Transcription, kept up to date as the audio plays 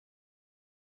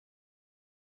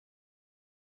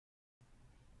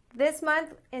This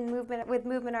month in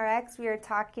Movement RX, we are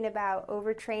talking about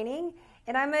overtraining,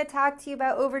 and I'm going to talk to you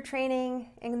about overtraining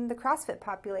in the CrossFit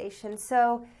population.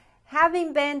 So,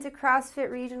 having been to CrossFit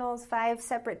regionals 5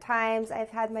 separate times,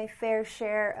 I've had my fair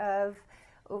share of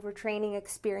overtraining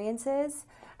experiences.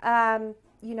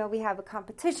 We have a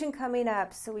competition coming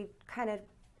up, so we kind of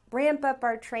ramp up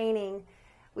our training.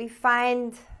 We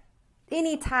find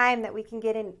any time that we can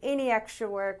get in any extra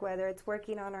work, whether it's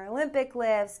working on our Olympic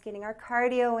lifts, getting our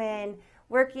cardio in,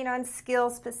 working on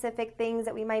skill-specific things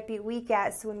that we might be weak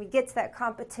at, so when we get to that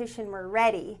competition, we're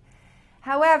ready.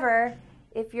 However,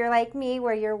 if you're like me,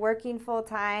 where you're working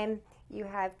full-time, you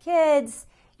have kids,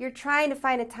 you're trying to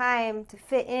find a time to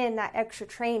fit in that extra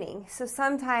training. So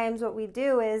sometimes what we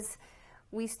do is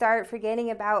we start forgetting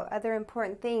about other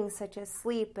important things such as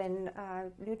sleep and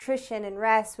nutrition and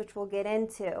rest, which we'll get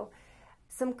into.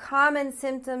 Some common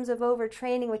symptoms of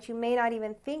overtraining, which you may not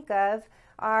even think of,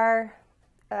 are,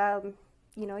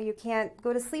 you can't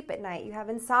go to sleep at night. You have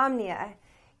insomnia.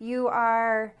 You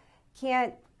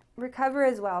can't recover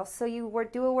as well. So you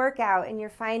do a workout and you're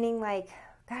finding like,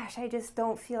 gosh, I just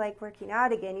don't feel like working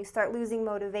out again. You start losing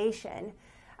motivation.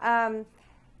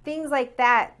 Things like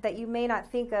that you may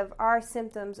not think of are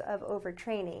symptoms of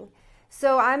overtraining.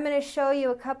 So I'm going to show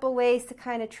you a couple ways to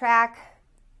kind of track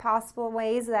possible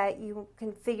ways that you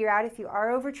can figure out if you are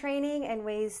overtraining and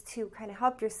ways to kind of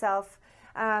help yourself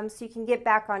so you can get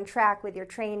back on track with your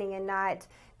training and not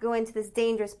go into this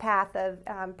dangerous path of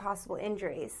possible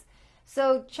injuries.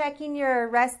 So checking your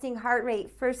resting heart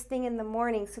rate first thing in the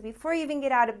morning. So before you even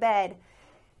get out of bed,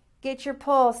 get your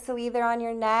pulse, so either on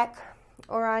your neck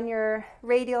or on your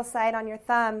radial side on your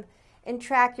thumb, and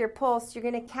track your pulse. You're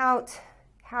going to count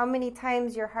how many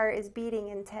times your heart is beating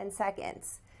in 10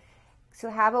 seconds. So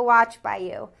have a watch by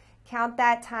you. Count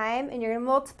that time, and you're going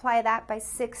to multiply that by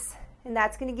 6, and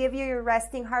that's going to give you your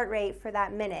resting heart rate for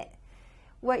that minute.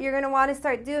 What you're going to want to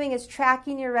start doing is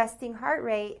tracking your resting heart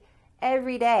rate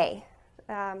every day.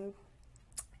 Try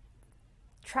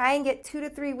and get 2 to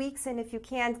 3 weeks in if you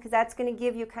can, because that's going to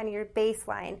give you kind of your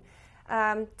baseline.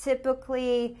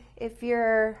 Typically, if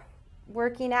you're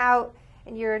working out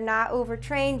and you're not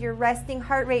overtrained, your resting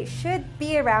heart rate should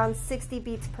be around 60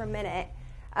 beats per minute.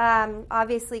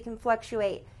 Obviously can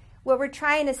fluctuate. What we're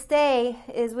trying to stay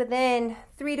is within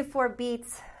 3 to 4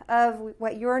 beats of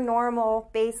what your normal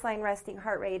baseline resting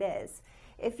heart rate is.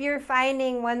 If you're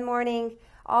finding one morning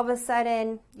all of a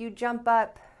sudden you jump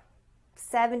up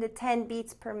 7 to 10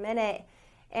 beats per minute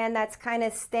and that's kind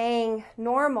of staying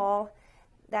normal,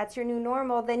 that's your new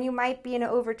normal, then you might be in an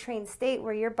overtrained state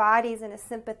where your body's in a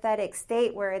sympathetic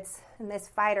state where it's in this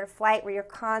fight or flight where you're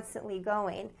constantly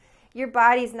going. Your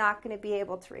body's not going to be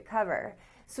able to recover.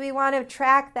 So we want to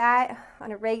track that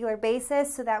on a regular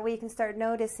basis so that way you can start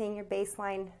noticing your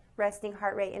baseline resting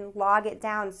heart rate and log it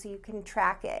down so you can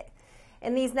track it.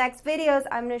 In these next videos,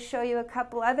 I'm going to show you a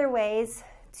couple other ways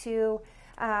to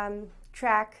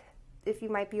track if you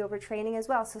might be overtraining as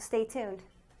well, so stay tuned.